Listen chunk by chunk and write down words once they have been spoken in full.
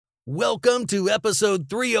Welcome to episode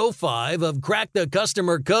 305 of Crack the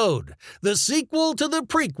Customer Code, the sequel to the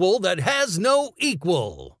prequel that has no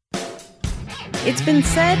equal. It's been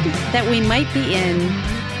said that we might be in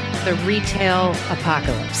the retail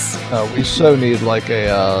apocalypse. We so need like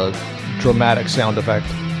a dramatic sound effect.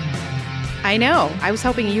 I know. I was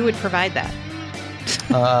hoping you would provide that.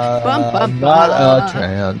 Bum, bum, not bum. A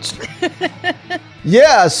chance.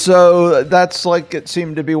 Yeah, so that's like it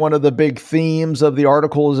seemed to be one of the big themes of the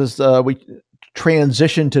articles is we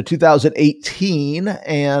transition to 2018.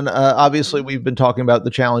 And obviously we've been talking about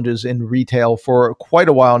the challenges in retail for quite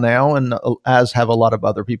a while now, and as have a lot of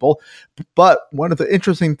other people. But one of the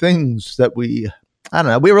interesting things that we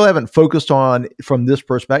really haven't focused on from this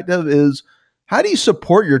perspective is how do you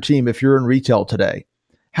support your team if you're in retail today?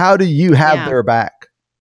 How do you have their back?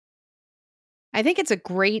 I think it's a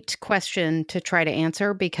great question to try to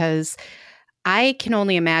answer because I can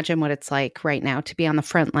only imagine what it's like right now to be on the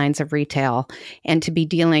front lines of retail and to be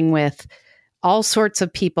dealing with all sorts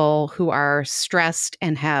of people who are stressed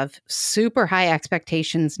and have super high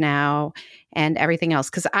expectations now and everything else.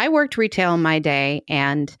 Because I worked retail in my day,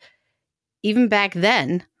 and even back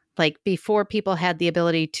then, like before people had the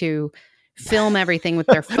ability to film everything with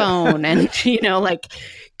their phone and,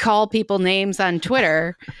 call people names on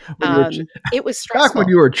Twitter. It was stressful. Back when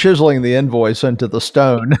you were chiseling the invoice into the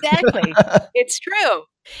stone. Exactly. It's true.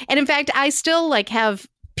 And in fact, I still have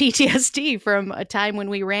PTSD from a time when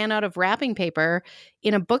we ran out of wrapping paper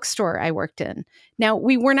in a bookstore I worked in. Now,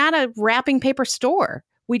 we were not a wrapping paper store.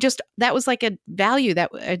 That was like a value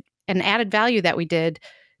an added value that we did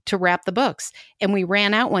to wrap the books. And we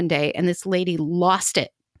ran out one day and this lady lost it.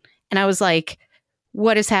 And I was like,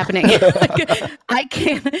 what is happening? I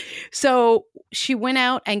can't. So she went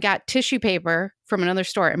out and got tissue paper from another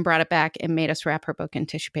store and brought it back and made us wrap her book in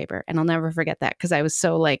tissue paper. And I'll never forget that because I was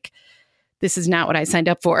so this is not what I signed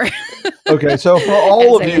up for. Okay. So for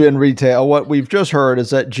all of you in retail, what we've just heard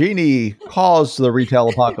is that Jeannie caused the retail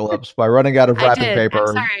apocalypse by running out of wrapping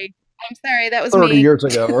paper. I'm sorry. That was 30 me. years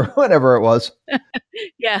ago or whenever it was.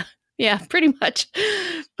 Yeah, pretty much.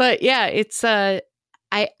 But yeah, it's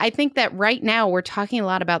I think that right now we're talking a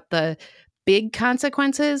lot about the big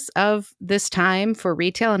consequences of this time for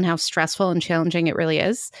retail and how stressful and challenging it really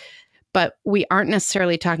is. But we aren't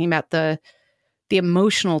necessarily talking about the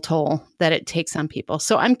emotional toll that it takes on people.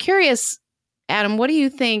 So I'm curious, Adam, what do you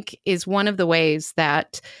think is one of the ways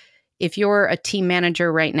that if you're a team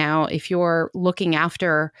manager right now, if you're looking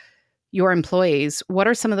after your employees, what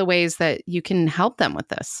are some of the ways that you can help them with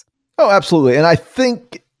this? Oh, absolutely. And I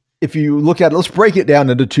think if you look at it, let's break it down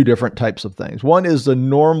into two different types of things. One is the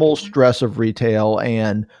normal stress of retail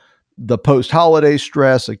and the post-holiday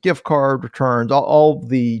stress, a gift card returns, all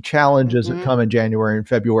the challenges that come in January and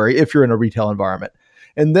February if you're in a retail environment.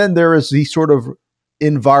 And then there is the sort of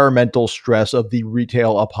environmental stress of the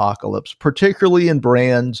retail apocalypse, particularly in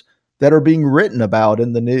brands that are being written about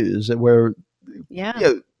in the news where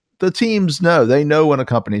the teams they know when a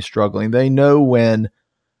company's struggling. They know when,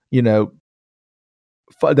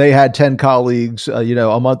 they had 10 colleagues,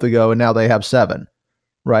 a month ago, and now they have 7,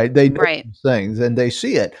 right? They know these things and they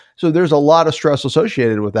see it. So there's a lot of stress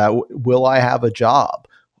associated with that. Will I have a job?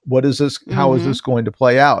 What is this? How is this going to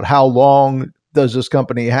play out? How long does this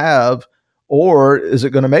company have, or is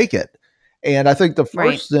it going to make it? And I think the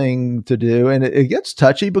first thing to do, and it gets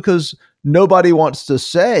touchy because nobody wants to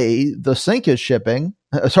say the sink is shipping.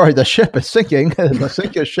 Sorry, the ship is sinking. The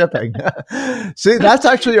sink is shipping. See, that's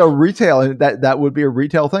actually a retail, and that would be a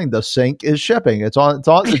retail thing. The sink is shipping. It's on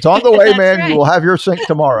the way, man. Right. You will have your sink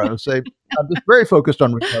tomorrow. Say, I'm just very focused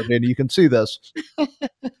on retail data. You can see this.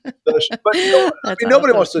 But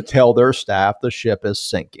nobody wants to tell their staff the ship is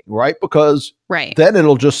sinking, right? Because then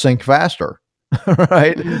it'll just sink faster.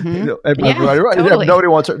 Right. Totally. Nobody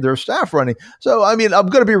wants their staff running. So, I'm going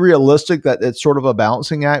to be realistic that it's sort of a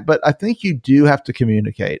balancing act, but I think you do have to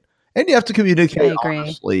communicate, and you have to communicate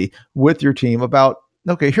honestly with your team about,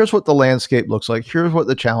 okay, here's what the landscape looks like. Here's what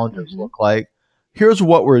the challenges look like. Here's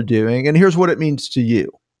what we're doing. And here's what it means to you.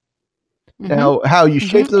 Now, how you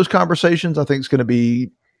shape those conversations, I think is going to be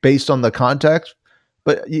based on the context,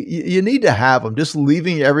 but you need to have them. Just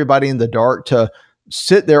leaving everybody in the dark to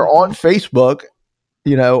sit there on Facebook,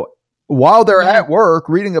 while they're at work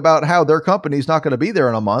reading about how their company's not going to be there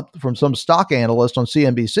in a month from some stock analyst on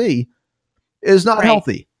CNBC is not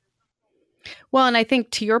healthy. Well, and I think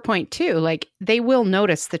to your point too, they will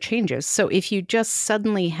notice the changes. So if you just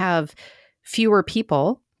suddenly have fewer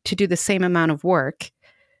people to do the same amount of work,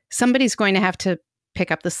 somebody's going to have to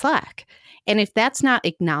pick up the slack. And if that's not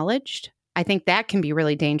acknowledged, I think that can be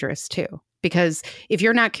really dangerous too. Because if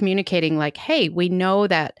you're not communicating hey, we know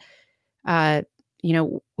that,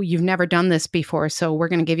 you've never done this before, so we're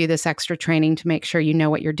going to give you this extra training to make sure you know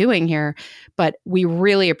what you're doing here. But we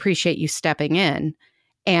really appreciate you stepping in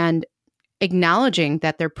and acknowledging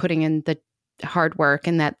that they're putting in the hard work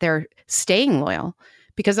and that they're staying loyal.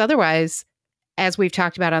 Because otherwise, as we've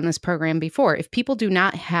talked about on this program before, if people do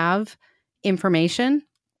not have information,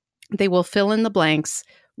 they will fill in the blanks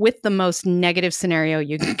with the most negative scenario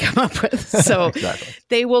you can come up with. So exactly.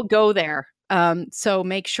 They will go there. So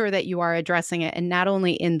make sure that you are addressing it, and not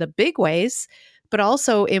only in the big ways, but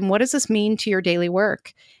also in what does this mean to your daily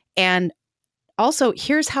work? And also,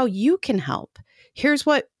 here's how you can help. Here's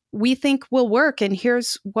what we think will work, and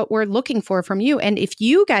here's what we're looking for from you. And if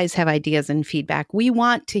you guys have ideas and feedback, we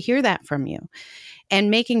want to hear that from you.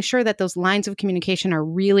 And making sure that those lines of communication are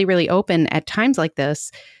really, really open at times like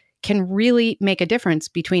this can really make a difference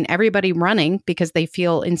between everybody running because they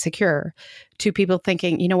feel insecure to people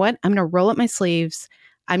thinking, you know what, I'm going to roll up my sleeves.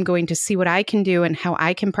 I'm going to see what I can do and how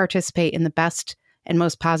I can participate in the best and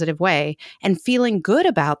most positive way, and feeling good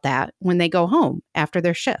about that when they go home after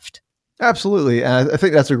their shift. Absolutely. And I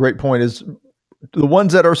think that's a great point, is the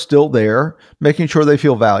ones that are still there, making sure they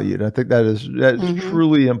feel valued. I think that is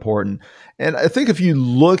truly important. And I think if you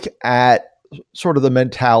look at sort of the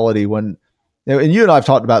mentality when, and you and I have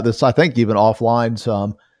talked about this, I think even offline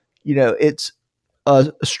some, it's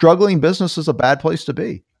a struggling business is a bad place to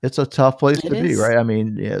be. It's a tough place to be, right? I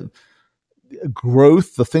mean,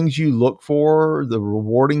 growth, the things you look for, the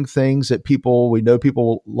rewarding things that we know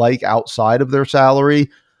people like outside of their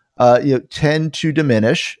salary, tend to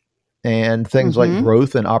diminish, and things like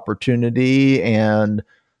growth and opportunity and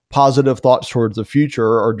positive thoughts towards the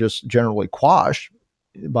future are just generally quashed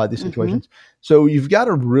by these situations. So you've got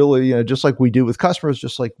to really, just like we do with customers,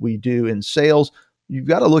 just like we do in sales, you've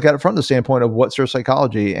got to look at it from the standpoint of what's their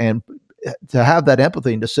psychology, and to have that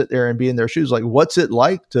empathy and to sit there and be in their shoes. Like, what's it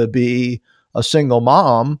like to be a single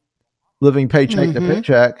mom living paycheck to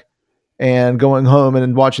paycheck and going home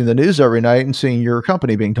and watching the news every night and seeing your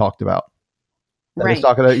company being talked about? It's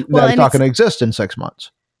not going to exist in 6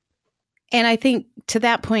 months. And I think to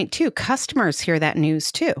that point too, customers hear that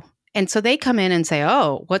news too. And so they come in and say,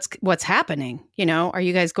 oh, what's happening? Are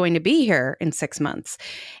you guys going to be here in 6 months?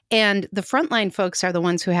 And the frontline folks are the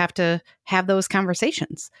ones who have to have those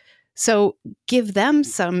conversations. So give them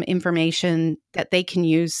some information that they can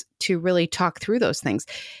use to really talk through those things.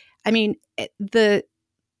 I mean, the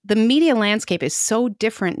media landscape is so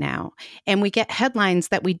different now, and we get headlines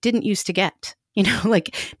that we didn't used to get.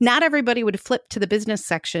 Like, not everybody would flip to the business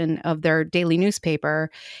section of their daily newspaper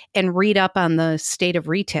and read up on the state of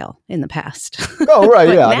retail in the past. Oh, right.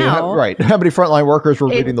 Yeah. Now, right. How many frontline workers were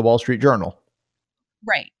reading the Wall Street Journal?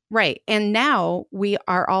 Right. Right. And now we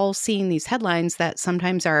are all seeing these headlines that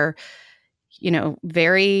sometimes are,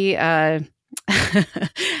 very, how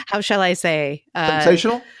shall I say?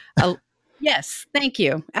 Sensational? Yes. Thank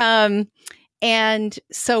you. And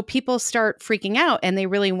so people start freaking out, and they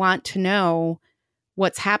really want to know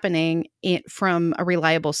what's happening from a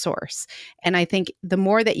reliable source. And I think the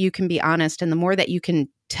more that you can be honest, and the more that you can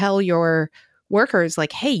tell your workers,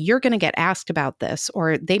 like, hey, you're going to get asked about this,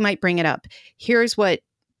 or they might bring it up. Here's what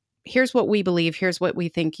we believe. Here's what we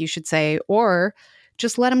think you should say. Or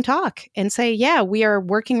just let them talk and say, yeah, we are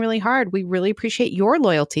working really hard. We really appreciate your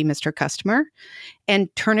loyalty, Mr. Customer, and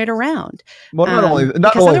turn it around. Well, not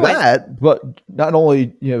only that, but not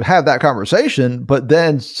only, have that conversation, but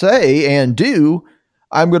then say and do,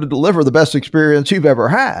 I'm going to deliver the best experience you've ever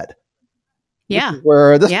had. Yeah.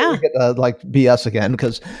 Where this is get like BS again,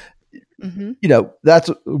 because that's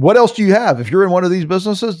what else do you have? If you're in one of these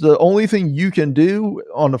businesses, the only thing you can do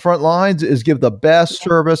on the front lines is give the best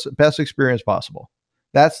service, best experience possible.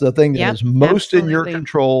 That's the thing that is most in your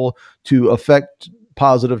control to affect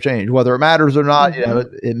positive change, whether it matters or not.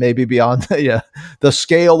 It may be beyond the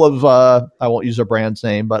scale of, I won't use a brand's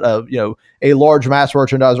name, but a large mass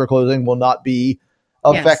merchandiser clothing will not be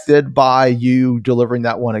affected by you delivering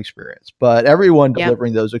that one experience, but everyone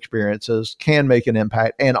delivering those experiences can make an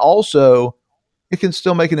impact. And also it can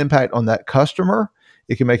still make an impact on that customer.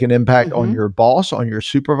 It can make an impact on your boss, on your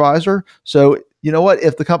supervisor. So you know what,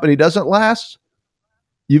 if the company doesn't last,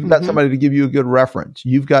 you've got somebody to give you a good reference.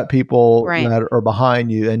 You've got people that are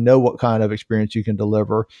behind you and know what kind of experience you can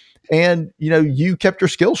deliver. And, you kept your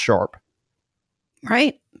skills sharp.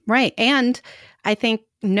 Right. Right. And I think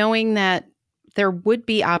knowing that there would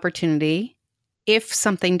be opportunity if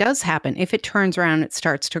something does happen, if it turns around, it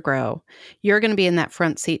starts to grow, you're going to be in that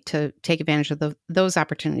front seat to take advantage of those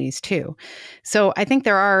opportunities too. So I think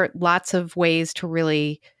there are lots of ways to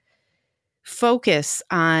really focus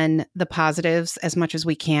on the positives as much as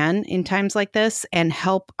we can in times like this and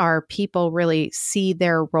help our people really see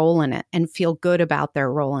their role in it and feel good about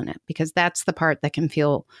their role in it, because that's the part that can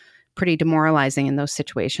feel pretty demoralizing in those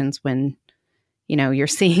situations when, you know, you're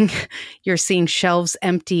seeing shelves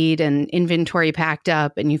emptied and inventory packed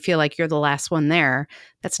up and you feel like you're the last one there.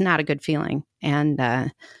 That's not a good feeling.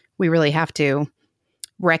 And we really have to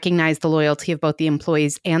recognize the loyalty of both the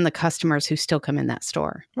employees and the customers who still come in that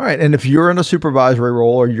store. All right. And if you're in a supervisory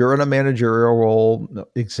role or you're in a managerial role,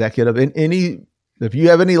 executive, if you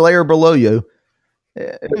have any layer below you,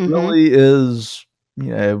 it really is,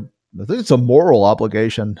 you know, I think it's a moral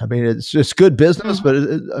obligation. I mean, it's just good business, but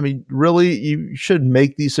really you should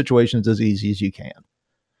make these situations as easy as you can.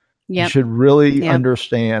 Yep. You should really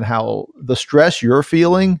understand how the stress you're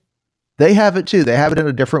feeling, they have it too. They have it in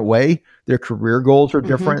a different way. Their career goals are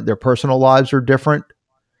different. Their personal lives are different,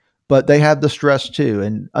 but they have the stress too.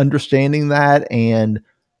 And understanding that and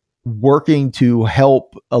working to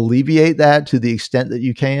help alleviate that to the extent that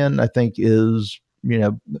you can, I think is, you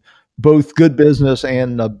know, both good business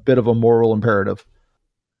and a bit of a moral imperative.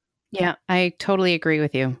 Yeah, I totally agree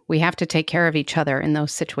with you. We have to take care of each other in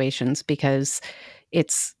those situations because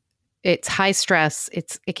it's high stress.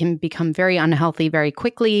 It can become very unhealthy very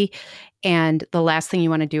quickly. And the last thing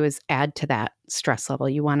you want to do is add to that stress level.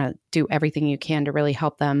 You want to do everything you can to really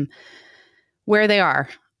help them where they are.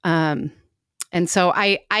 And so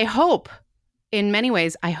I hope, in many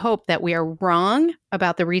ways, I hope that we are wrong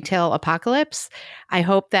about the retail apocalypse. I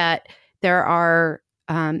hope that there are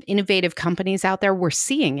innovative companies out there. We're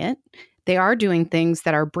seeing it. They are doing things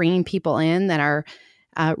that are bringing people in, that are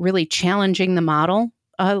really challenging the model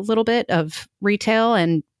a little bit of retail,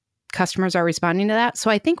 and customers are responding to that.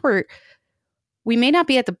 So I think we may not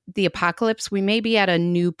be at the apocalypse. We may be at a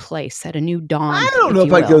new place, at a new dawn. I don't know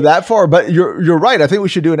if I go that far, but you're right. I think we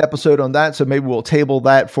should do an episode on that. So maybe we'll table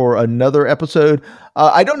that for another episode.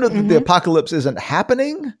 I don't know that the apocalypse isn't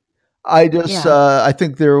happening. I just I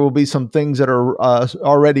think there will be some things that are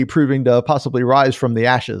already proving to possibly rise from the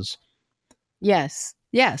ashes. Yes,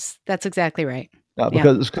 that's exactly right.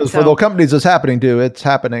 Because for the companies it's happening to, it's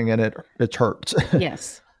happening and it hurts.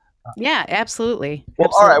 Yes. Yeah, absolutely.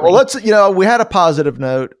 Well, all right. Well, we had a positive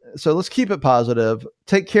note, so let's keep it positive.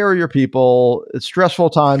 Take care of your people. It's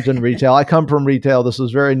stressful times in retail. I come from retail. This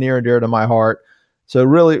is very near and dear to my heart. So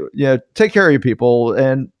really, take care of your people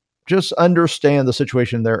and just understand the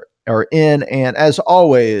situation they are in. And as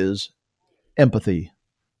always, empathy.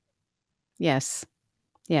 Yes.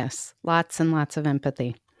 Lots and lots of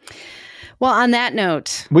empathy. Well, on that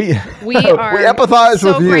note, we empathize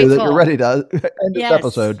so with you grateful that you're ready to end this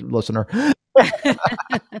episode, listener.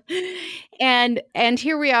 And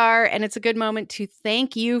here we are, and it's a good moment to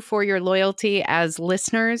thank you for your loyalty as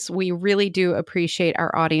listeners. We really do appreciate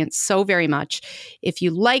our audience so very much. If you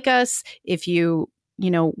like us, if you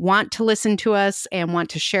want to listen to us and want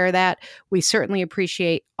to share that, we certainly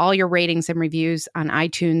appreciate all your ratings and reviews on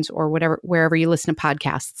iTunes or wherever you listen to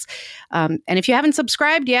podcasts. And if you haven't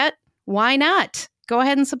subscribed yet, why not? Go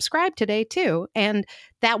ahead and subscribe today too. And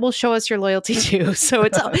that will show us your loyalty too. So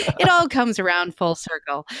it all comes around full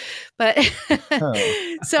circle. But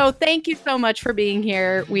so thank you so much for being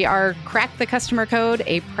here. We are Crack the Customer Code,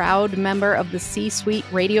 a proud member of the C-Suite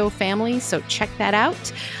Radio family. So check that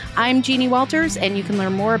out. I'm Jeannie Walters, and you can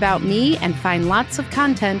learn more about me and find lots of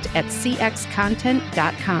content at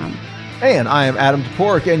cxcontent.com. And I am Adam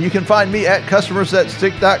Toporek, and you can find me at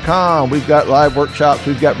customersthatstick.com. We've got live workshops,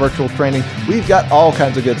 we've got virtual training, we've got all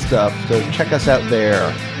kinds of good stuff. So check us out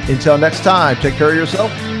there. Until next time, take care of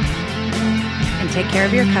yourself. And take care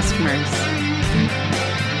of your customers.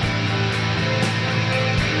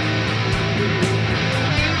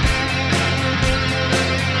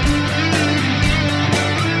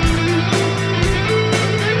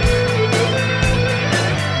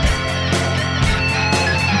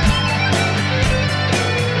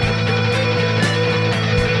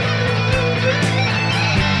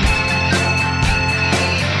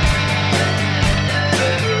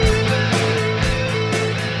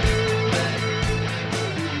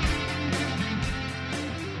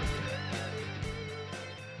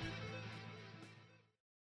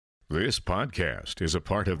 This podcast is a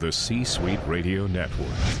part of the C-Suite Radio Network.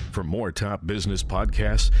 For more top business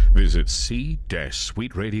podcasts, visit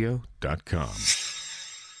c-suiteradio.com.